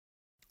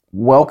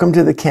Welcome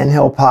to the Ken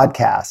Hill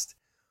Podcast.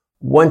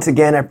 Once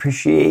again, I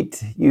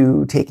appreciate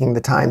you taking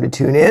the time to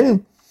tune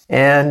in.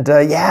 And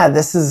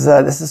this is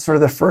sort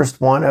of the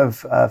first one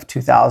of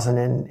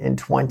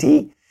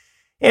 2020.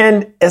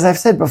 And as I've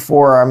said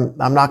before,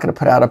 I'm not going to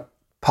put out a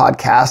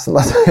podcast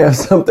unless I have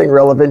something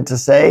relevant to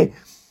say.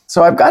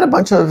 So I've got a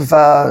bunch of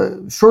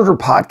shorter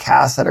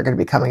podcasts that are going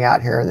to be coming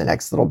out here in the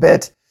next little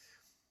bit.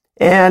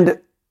 And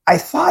I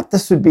thought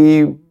this would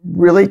be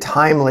really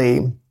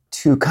timely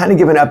to kind of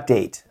give an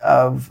update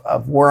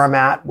of where I'm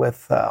at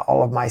with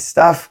all of my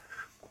stuff.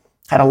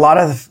 Had a lot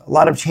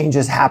of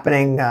changes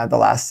happening the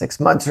last 6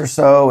 months or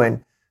so,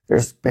 and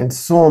there's been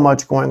so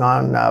much going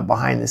on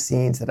behind the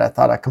scenes that I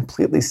thought a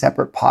completely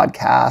separate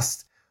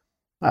podcast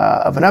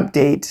of an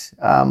update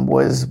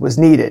was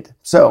needed.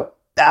 So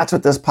that's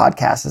what this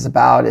podcast is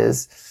about: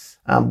 is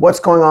what's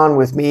going on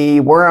with me,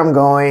 where I'm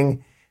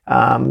going,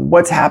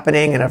 what's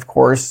happening, and of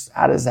course,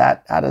 how does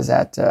that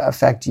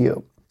affect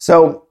you?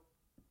 So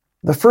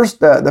the first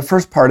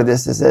part of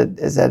this is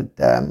that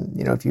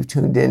if you've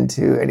tuned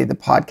into any of the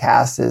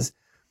podcasts, is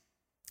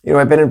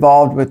I've been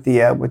involved with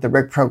the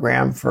RIC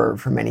program for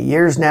many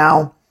years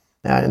now,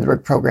 and the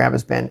RIC program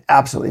has been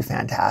absolutely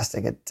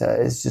fantastic. It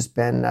has just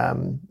been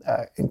an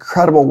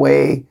incredible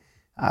way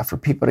for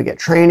people to get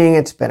training.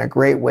 It's been a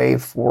great way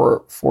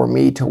for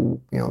me to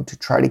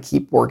try to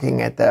keep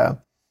working at the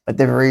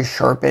very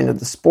sharp end of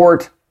the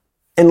sport,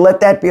 and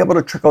let that be able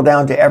to trickle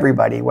down to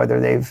everybody,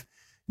 whether they've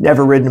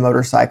never ridden a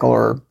motorcycle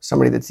or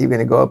somebody that's even going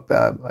to go up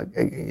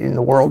in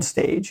the world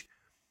stage.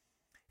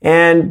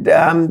 And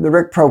the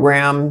RIC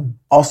program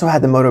also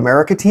had the Moto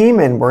America team,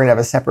 and we're going to have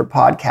a separate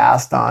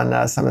podcast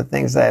on some of the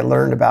things that I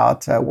learned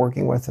about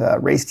working with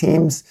race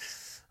teams.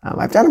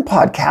 I've done a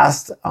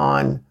podcast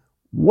on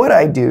what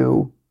I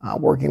do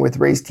working with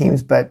race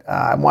teams, but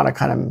I want to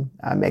kind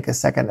of make a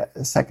second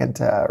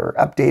or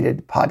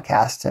updated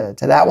podcast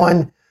to that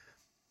one.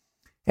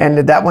 And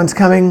that one's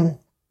coming.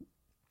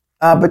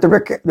 But the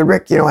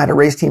RIC, had a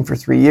race team for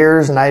 3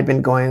 years, and I had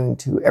been going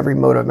to every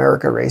Moto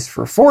America race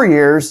for 4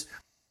 years,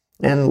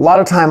 and a lot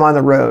of time on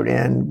the road.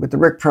 And with the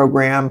RIC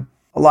program,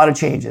 a lot of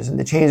changes, and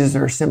the changes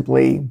are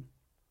simply: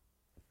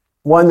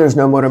 one, there's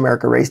no Moto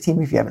America race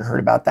team, if you haven't heard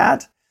about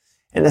that,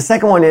 and the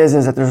second one is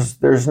that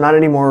there's not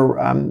any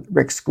more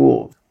RIC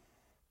schools.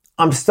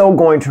 I'm still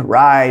going to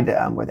ride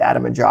with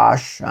Adam and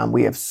Josh.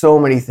 We have so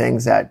many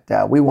things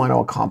that we want to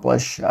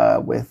accomplish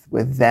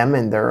with them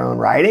and their own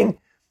riding.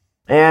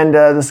 And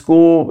the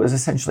school is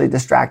essentially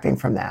distracting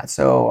from that.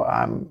 So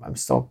I'm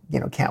still,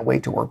 can't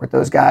wait to work with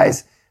those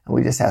guys. And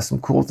we just have some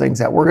cool things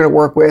that we're going to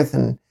work with.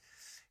 And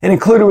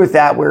included with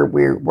that,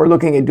 we're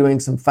looking at doing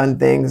some fun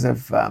things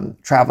of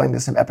traveling to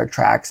some epic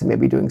tracks and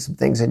maybe doing some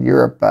things in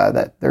Europe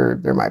that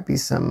there might be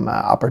some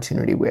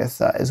opportunity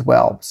with as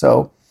well.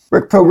 So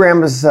RIC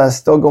program is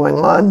still going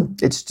on.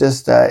 It's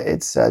just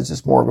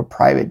more of a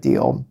private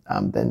deal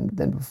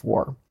than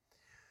before.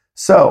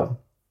 So,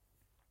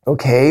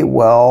 okay,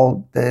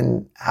 well,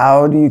 then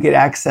how do you get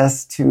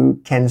access to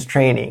Ken's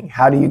training?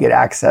 How do you get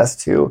access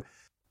to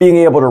being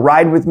able to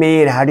ride with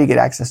me? And how do you get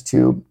access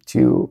to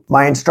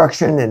my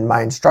instruction and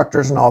my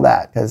instructors and all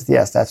that? Because,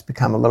 yes, that's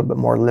become a little bit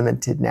more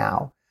limited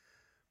now.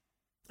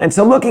 And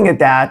so looking at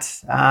that,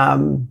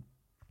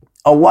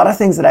 a lot of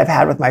things that I've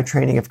had with my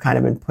training have kind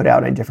of been put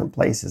out in different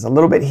places. A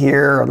little bit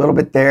here, a little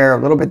bit there,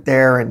 a little bit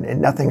there, and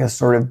nothing has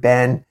sort of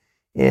been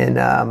in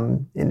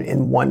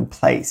one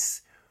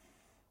place.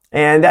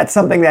 And that's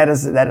something that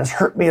has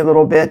hurt me a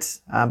little bit,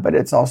 but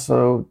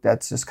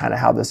that's just kind of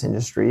how this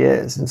industry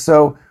is. And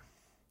so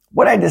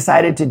what I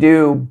decided to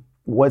do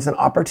was an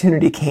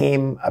opportunity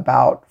came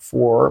about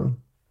for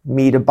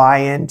me to buy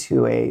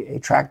into a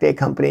track day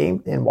company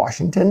in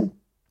Washington,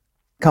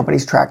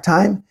 company's Track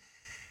Time.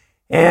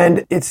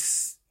 And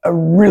it's a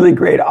really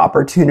great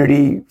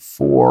opportunity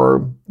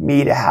for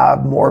me to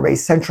have more of a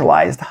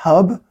centralized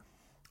hub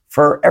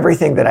for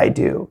everything that I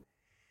do.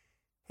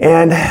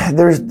 And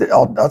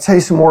I'll tell you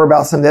some more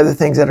about some of the other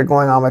things that are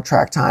going on with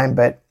Track Time.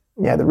 But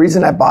yeah, the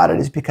reason I bought it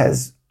is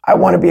because I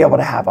want to be able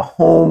to have a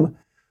home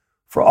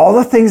for all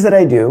the things that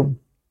I do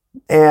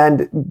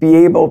and be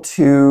able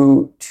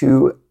to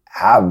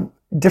have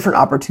different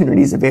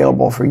opportunities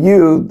available for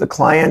you, the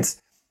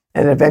clients,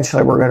 and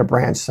eventually we're going to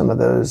branch some of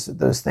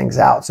those things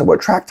out. So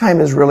what Track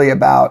Time is really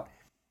about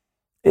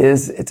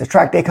is it's a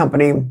track day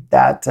company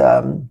that,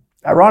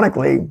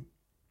 ironically,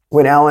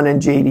 when Alan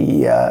and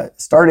JD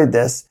started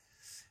this,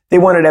 they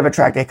wanted to have a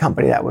track day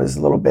company that was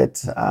a little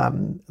bit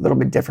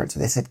different. So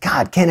they said,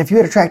 God, Ken, if you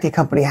had a track day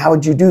company, how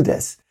would you do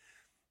this?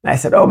 And I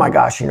said, oh my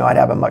gosh, I'd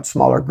have a much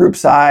smaller group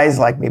size,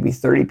 like maybe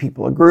 30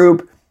 people a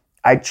group.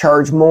 I'd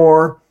charge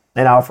more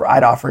and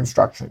I'd offer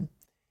instruction.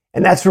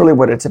 And that's really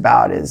what it's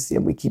about is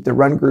we keep the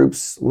run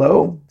groups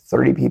low,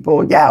 30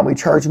 people. Yeah, we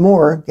charge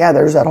more. Yeah,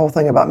 there's that whole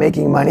thing about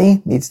making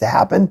money needs to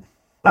happen.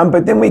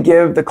 But then we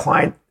give the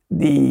client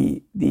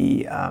the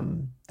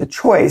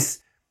choice.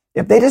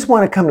 If they just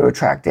want to come to a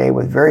track day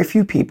with very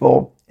few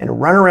people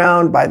and run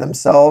around by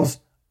themselves,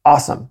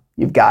 awesome,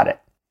 you've got it.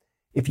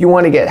 If you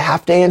want to get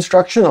half day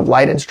instruction of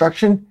light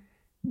instruction,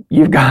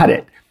 you've got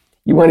it.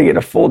 You want to get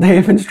a full day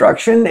of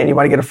instruction, and you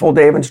want to get a full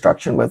day of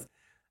instruction with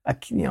a,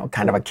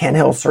 kind of a Kent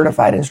Hill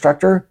certified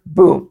instructor.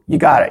 Boom, you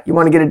got it. You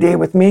want to get a day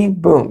with me?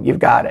 Boom, you've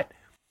got it.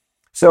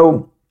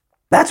 So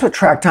that's what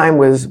Track Time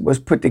was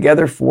put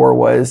together for,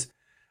 was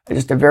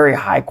just a very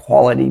high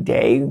quality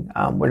day.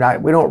 We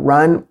don't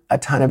run a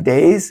ton of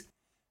days.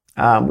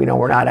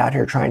 We're not out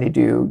here trying to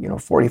do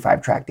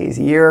 45 track days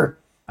a year.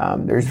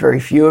 There's very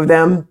few of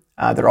them.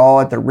 They're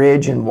all at the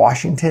Ridge in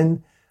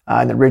Washington.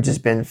 And the Ridge has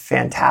been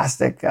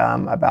fantastic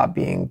about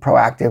being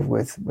proactive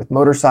with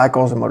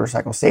motorcycles and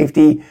motorcycle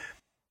safety.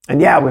 And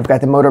yeah, we've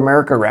got the Moto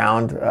America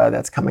round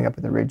that's coming up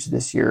at the Ridge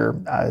this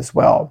year as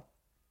well.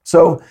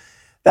 So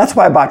that's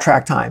why I bought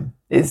Track Time,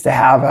 is to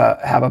have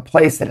a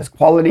place that is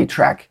quality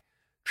track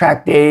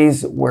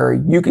days where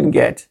you can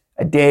get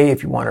a day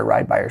if you want to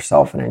ride by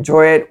yourself and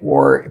enjoy it,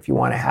 or if you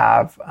want to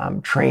have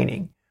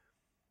training.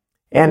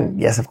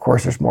 And yes, of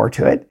course, there's more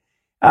to it.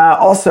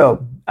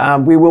 Also,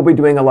 we will be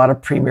doing a lot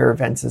of premier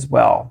events as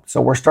well. So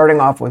we're starting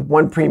off with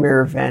one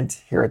premier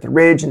event here at the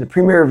Ridge, and the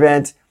premier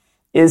event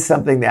is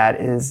something that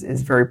is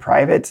very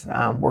private.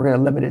 We're going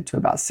to limit it to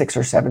about 6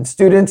 or 7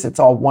 students. It's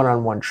all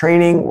one-on-one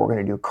training. We're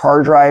going to do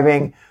car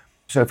driving.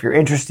 So if you're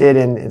interested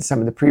in some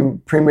of the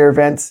premier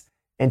events,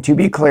 and to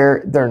be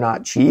clear, they're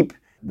not cheap.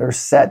 They're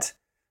set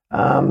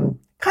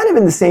kind of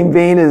in the same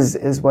vein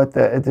as what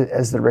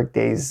the Rick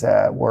days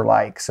were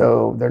like.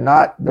 So they're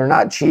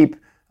not cheap,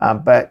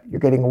 but you're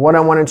getting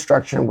one-on-one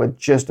instruction with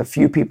just a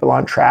few people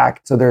on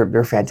track. So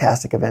they're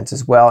fantastic events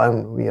as well.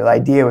 And the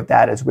idea with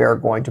that is we are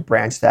going to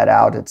branch that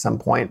out at some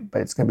point,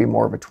 but it's going to be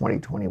more of a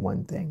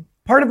 2021 thing.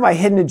 Part of my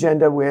hidden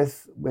agenda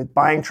with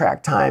buying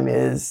Track Time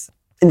is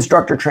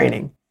instructor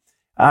training.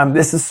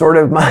 This is sort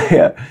of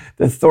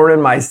the thorn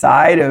in my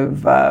side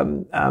of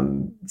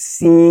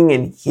seeing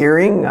and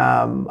hearing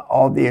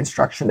all the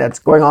instruction that's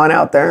going on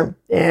out there.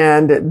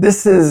 And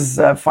this is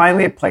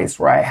finally a place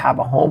where I have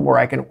a home where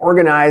I can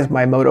organize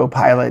my Moto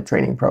Pilot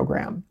training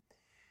program.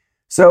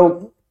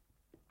 So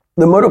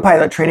the Moto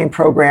Pilot training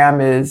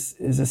program is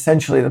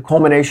essentially the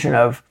culmination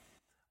of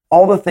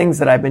all the things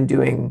that I've been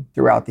doing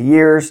throughout the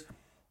years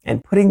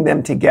and putting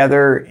them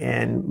together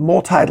in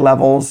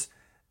multi-levels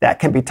that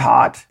can be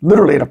taught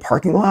literally at a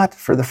parking lot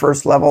for the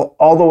first level,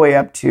 all the way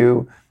up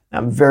to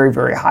very,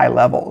 very high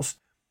levels.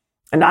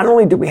 And not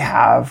only do we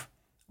have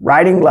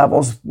riding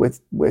levels with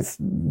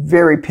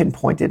very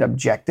pinpointed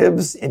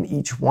objectives in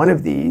each one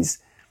of these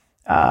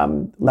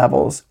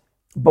levels,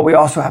 but we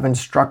also have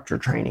instructor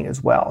training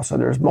as well. So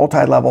there's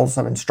multi-levels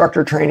of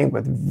instructor training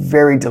with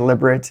very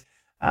deliberate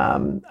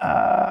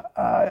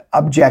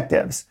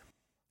objectives.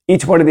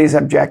 Each one of these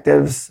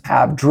objectives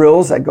have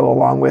drills that go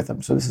along with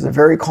them. So this is a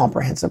very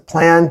comprehensive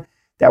plan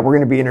that we're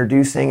going to be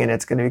introducing, and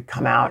it's going to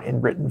come out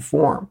in written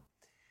form.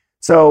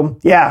 So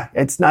yeah,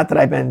 it's not that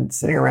I've been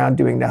sitting around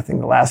doing nothing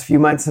the last few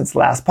months since the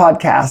last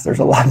podcast. There's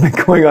a lot been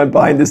going on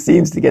behind the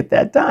scenes to get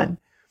that done.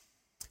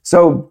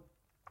 So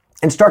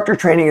instructor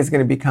training is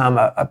going to become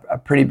a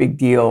pretty big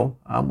deal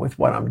with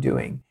what I'm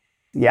doing.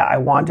 Yeah, I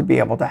want to be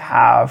able to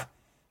have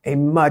a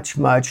much,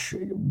 much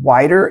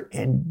wider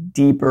and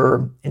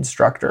deeper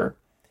instructor.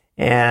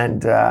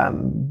 And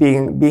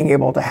being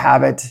able to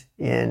have it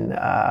in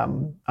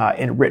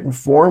written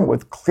form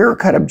with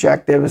clear-cut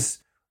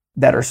objectives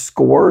that are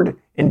scored,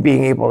 and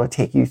being able to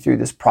take you through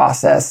this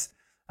process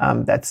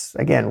that's,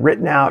 again,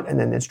 written out, and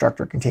then the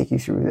instructor can take you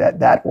through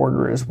that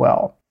order as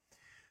well.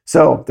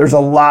 So there's a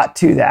lot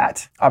to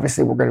that.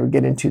 Obviously, we're going to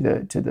get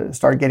into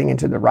start getting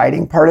into the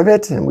writing part of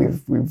it, and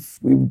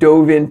we've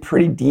dove in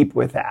pretty deep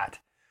with that.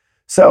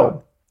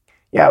 So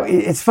yeah,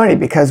 it's funny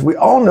because we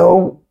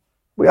all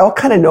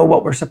kind of know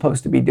what we're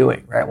supposed to be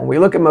doing, right? When we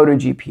look at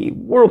MotoGP,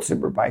 World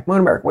Superbike,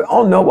 Moto America, we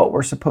all know what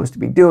we're supposed to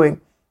be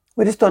doing.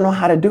 We just don't know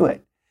how to do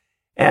it.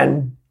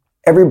 And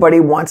everybody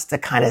wants to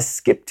kind of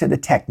skip to the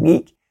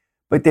technique,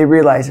 but they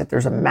realize that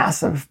there's a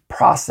massive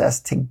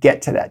process to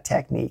get to that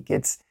technique.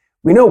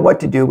 We know what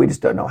to do, we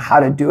just don't know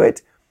how to do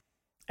it.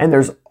 And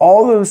there's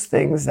all those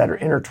things that are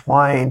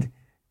intertwined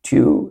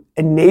to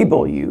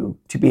enable you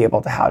to be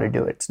able to how to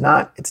do it.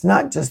 It's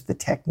not just the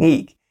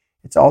technique.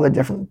 It's all the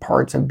different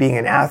parts of being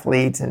an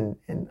athlete and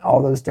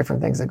all those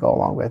different things that go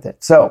along with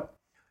it. So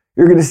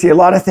you're going to see a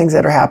lot of things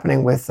that are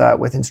happening with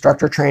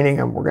instructor training,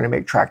 and we're going to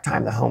make Track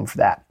Time the home for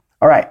that.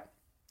 All right.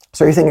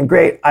 So you're thinking,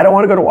 great, I don't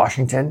want to go to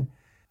Washington.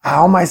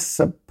 How am I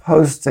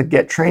supposed to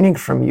get training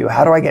from you?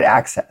 How do I get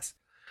access?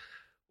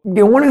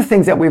 One of the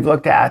things that we've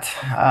looked at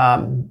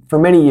for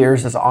many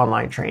years is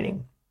online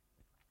training.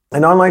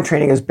 And online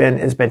training has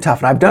been tough.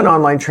 And I've done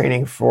online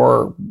training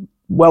for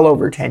well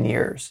over 10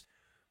 years.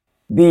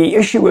 The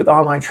issue with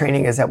online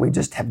training is that we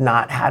just have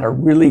not had a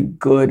really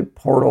good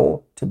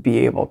portal to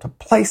be able to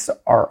place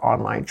our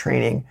online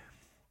training.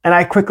 And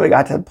I quickly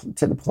got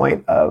to the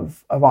point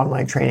of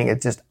online training.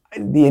 It's just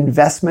the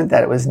investment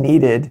that it was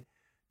needed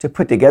to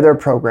put together a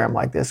program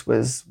like this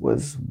was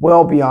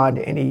well beyond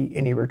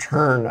any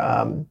return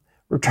on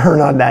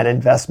that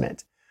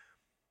investment.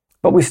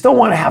 but we still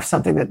want to have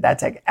something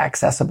that's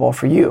accessible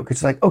for you. Because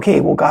it's like,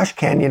 okay, well, gosh,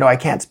 Ken, I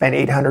can't spend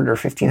 $800 or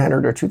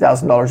 $1,500 or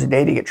 $2,000 a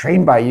day to get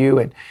trained by you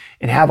and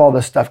have all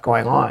this stuff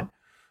going on.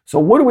 So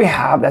what do we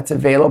have that's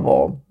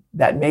available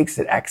that makes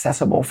it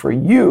accessible for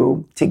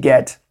you to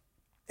get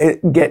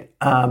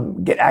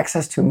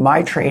access to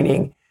my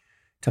training,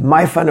 to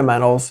my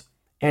fundamentals,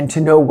 and to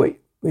know what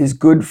is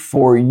good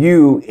for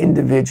you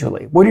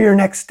individually? What are your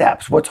next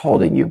steps? What's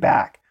holding you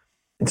back?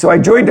 And so I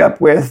joined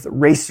up with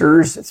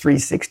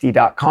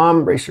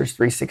Racers360.com.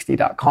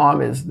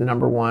 Racers360.com is the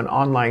number one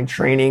online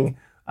training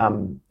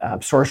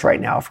source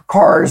right now for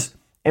cars,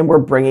 and we're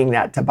bringing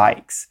that to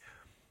bikes.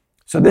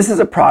 So this is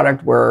a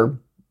product where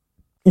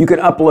you can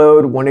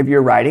upload one of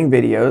your riding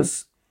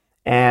videos,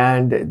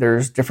 and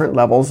there's different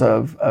levels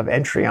of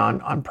entry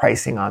on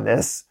pricing on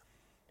this.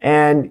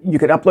 And you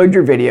can upload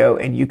your video,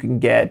 and you can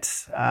get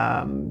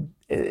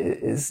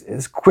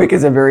as quick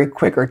as a very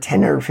quick or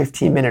 10 or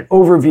 15 minute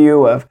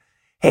overview of,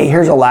 hey,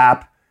 here's a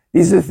lap.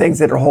 These are the things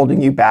that are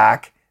holding you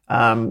back.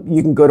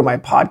 You can go to my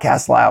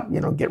podcast lab,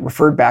 get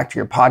referred back to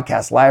your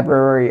podcast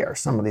library or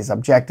some of these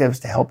objectives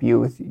to help you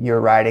with your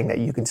riding that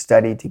you can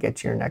study to get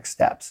to your next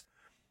steps.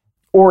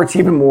 Or it's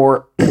even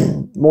more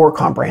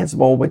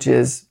comprehensible, which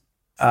is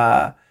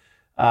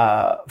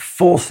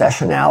full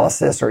session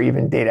analysis or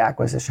even data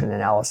acquisition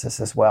analysis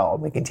as well.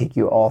 We can take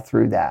you all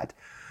through that.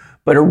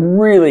 But a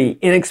really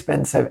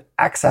inexpensive,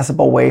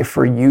 accessible way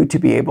for you to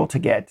be able to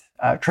get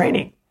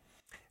training.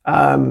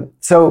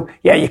 So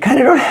yeah, you kind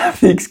of don't have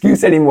the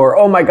excuse anymore.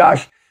 Oh my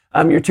gosh,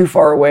 you're too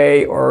far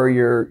away or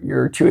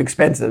you're too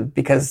expensive,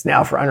 because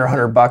now for under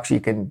 $100 you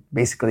can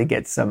basically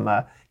get some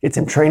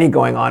training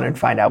going on and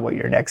find out what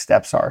your next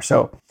steps are.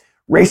 So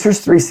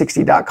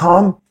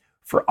Racers360.com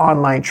for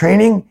online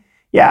training.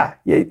 Yeah,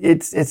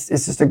 it's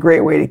just a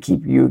great way to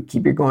keep you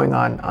going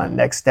on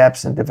next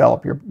steps and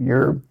develop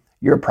your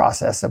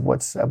process of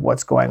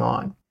what's going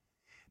on.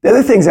 The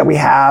other things that we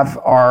have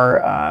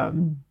are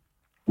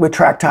with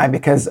track time,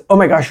 because, oh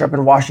my gosh, you're up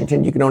in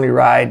Washington, you can only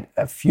ride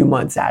a few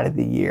months out of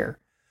the year.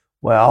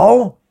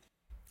 Well,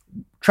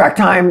 track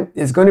time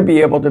is going to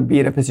be able to be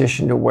in a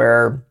position to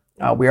where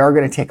we are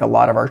going to take a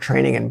lot of our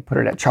training and put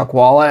it at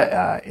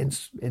Chuckwalla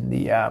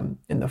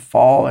in the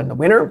fall and the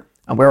winter.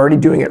 We're already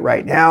doing it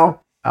right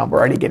now. We're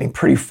already getting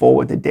pretty full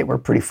with the date. We're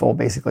pretty full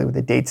basically with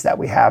the dates that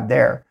we have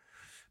there.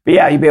 But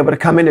yeah, you'll be able to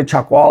come into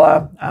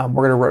Chuckwalla.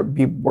 We're going to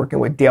be working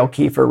with Dale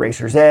Kiefer,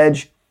 Racer's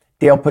Edge.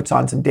 Dale puts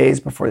on some days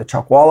before the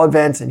Chuckwalla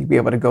events, and you'll be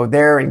able to go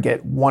there and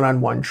get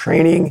one-on-one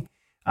training.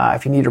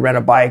 If you need to rent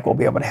a bike, we'll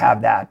be able to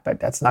have that,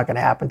 but that's not going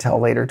to happen until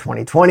later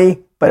 2020,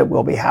 but it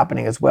will be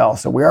happening as well.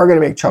 So we are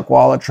going to make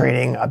Chuckwalla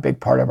training a big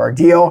part of our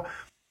deal.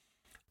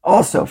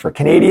 Also, for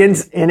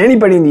Canadians and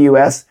anybody in the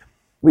US,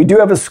 we do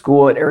have a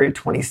school at Area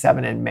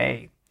 27 in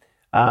May.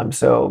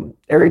 So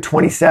Area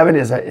 27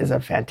 is a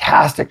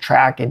fantastic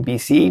track in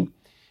BC,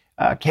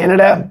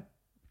 Canada.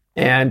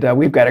 And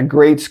we've got a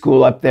great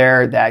school up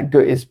there that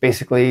is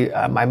basically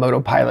my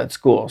Motopilot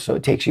school. So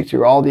it takes you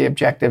through all the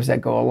objectives that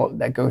go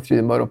through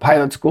the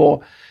Motopilot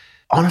school.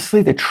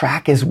 Honestly, the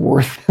track is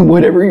worth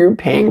whatever you're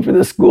paying for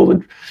the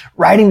school.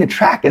 Riding the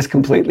track is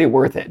completely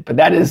worth it. But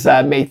that is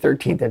May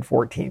 13th and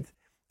 14th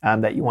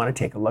that you want to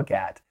take a look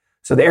at.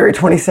 So the Area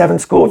 27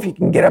 school, if you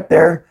can get up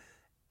there,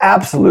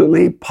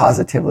 absolutely,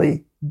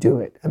 positively do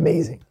it.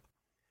 Amazing.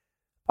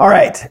 All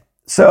right.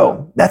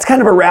 So that's kind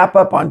of a wrap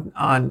up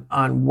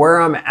on where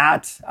I'm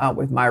at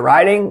with my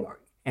riding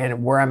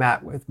and where I'm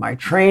at with my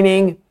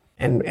training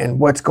and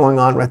what's going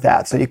on with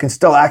that. So you can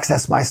still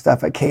access my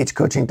stuff at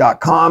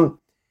khcoaching.com.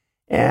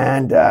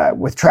 And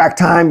with Track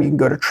Time, you can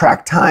go to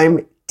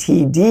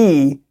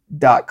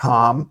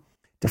tracktimetd.com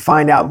to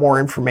find out more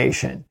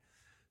information.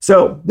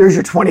 So there's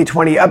your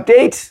 2020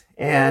 update.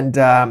 And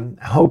I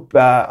hope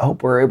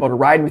we're able to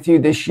ride with you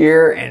this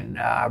year, and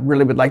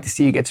really would like to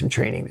see you get some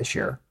training this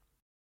year.